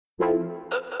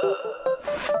Em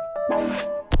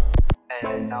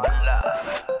nói là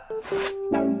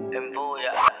em vui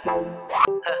ạ.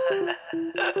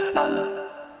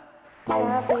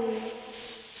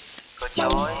 Có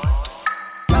chối.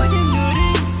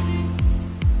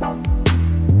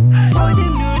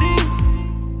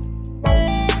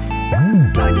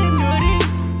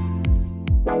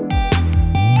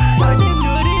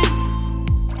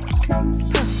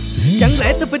 Chẳng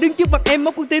lẽ tôi phải đứng trước mặt em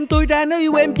móc con tim tôi ra nói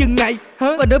yêu em chừng ngày hả?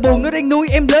 Và nỗi buồn nó đang nuôi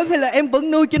em lớn hay là em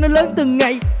vẫn nuôi cho nó lớn từng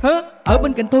ngày hả? Ở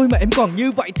bên cạnh tôi mà em còn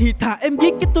như vậy thì thà em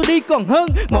giết chết tôi đi còn hơn.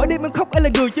 Mỗi đêm em khóc ai là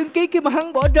người chứng kiến khi mà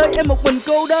hắn bỏ rơi em một mình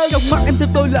cô đơn. Trong mắt em xem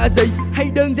tôi là gì hay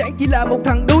đơn giản chỉ là một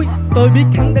thằng đuôi. Tôi biết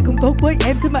hắn đã không tốt với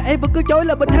em thế mà em vẫn cứ chối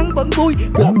là bên hắn vẫn vui.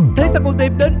 Thế sao còn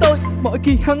tìm đến tôi mỗi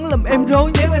khi hắn làm em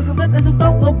rối? Nếu em không thích anh sống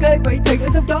tốt ok vậy thì anh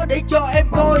sống chó để cho em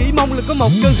coi. Chỉ mong là có một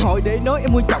cơ hội để nói em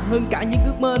quan trọng hơn cả những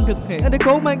ước mơ anh thực hiện. Anh đã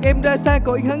cố mang em ra xa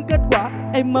cõi hắn, kết quả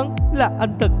em mắng là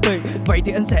anh thật tuyệt. Vậy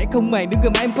thì anh sẽ không màng đến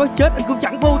gần em có chết anh cũng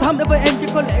chẳng vô tâm đến với em, chứ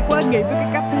có lẽ quá nghiện với cái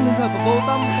cách hắn hưng hờ và vô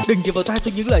tâm. Đừng dựa vào tai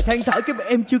tôi những lời than thở cái mà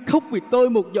em chưa khóc vì tôi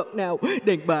một giọt nào.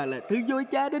 Đàn bà là thứ dối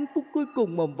trá đến phút cuối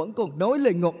cùng mà vẫn còn nói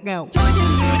lời ngọt ngào.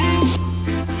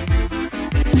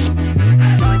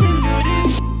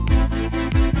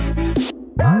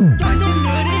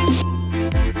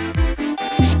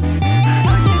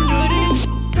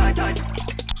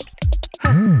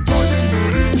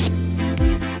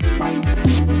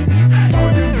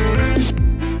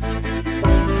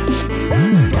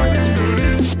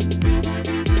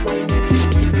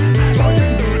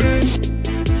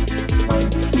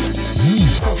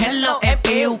 Hello em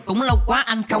yêu, cũng lâu quá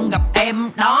anh không gặp em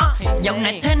đó. Dạo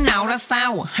này thế nào ra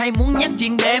sao, hay muốn nhắc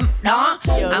chuyện đêm đó.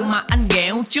 À mà anh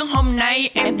ghẹo chứ hôm nay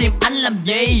em tìm anh làm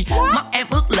gì? Mắt em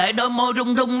ướt lệ đôi môi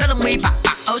rung rung đó là mi bạc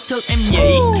bạc ôi thương em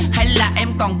nhỉ. Hay là em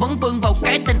còn vấn vương vào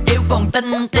cái tình yêu còn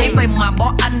tinh tí. Vậy mà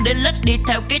bỏ anh để lết đi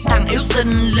theo cái thằng yếu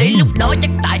sinh lý. Lúc đó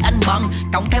chắc tại anh bận,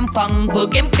 cộng thêm phần vừa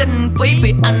kém kinh phí.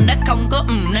 Vì anh đã không có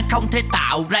nên không thể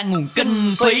tạo ra nguồn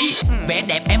kinh phí. Vẻ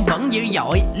đẹp em vẫn dữ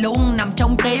dội, luôn nằm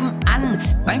trong tim anh.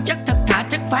 Bản chất thật thà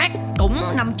chất phác cũng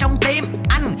nằm trong tim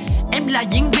anh. Em là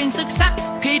diễn viên xuất sắc,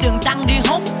 khi đường tăng đi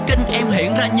hút kinh em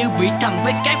hiện ra như vị thần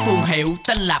với cái phù hiệu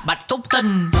tên là Bạch Túc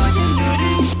Tinh.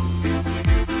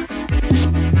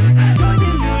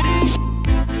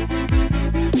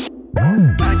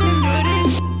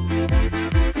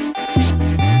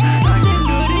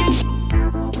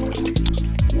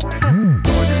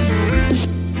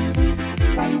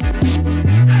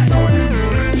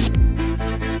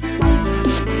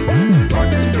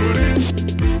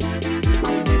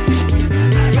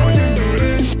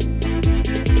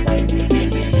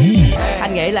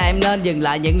 Anh nghĩ là em nên dừng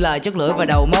lại những lời chất lưỡi và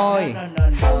đầu môi.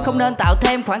 Không nên tạo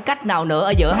thêm khoảng cách nào nữa ở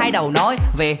giữa hai đầu nói.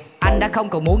 Vì anh đã không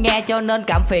còn muốn nghe cho nên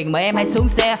cảm phiền mời em hãy xuống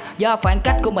xe. Do khoảng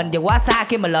cách của mình giờ quá xa,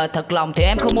 khi mà lời thật lòng thì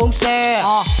em không muốn share.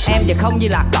 Em giờ không như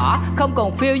là cỏ, không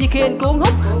còn feel như khi anh cuốn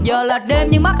hút. Giờ là đêm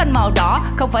nhưng mắt anh màu đỏ,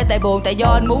 không phải tại buồn tại do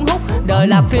anh muốn hút. Đời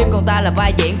là phim còn ta là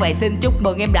vai diễn, vậy xin chúc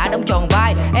mừng em đã đóng tròn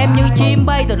vai. Em như chim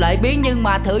bay từ lại biến nhưng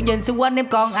mà thử nhìn xung quanh em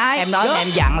còn ai. Em nói em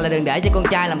dặn là đừng để cho con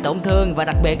trai làm tổn thương và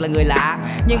đặc biệt là người lạ.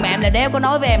 Nhưng mà em lại đéo có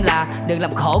nói với em là đừng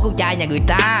làm khổ con trai nhà người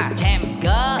ta.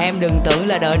 Em đừng tưởng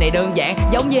là đời này đơn giản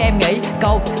giống như em nghĩ.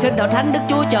 Cầu xin thọ thánh Đức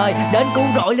Chúa Trời đến cứu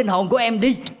rỗi linh hồn của em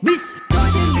đi. Peace.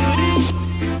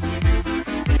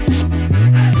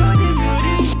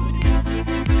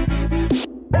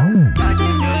 Chấm.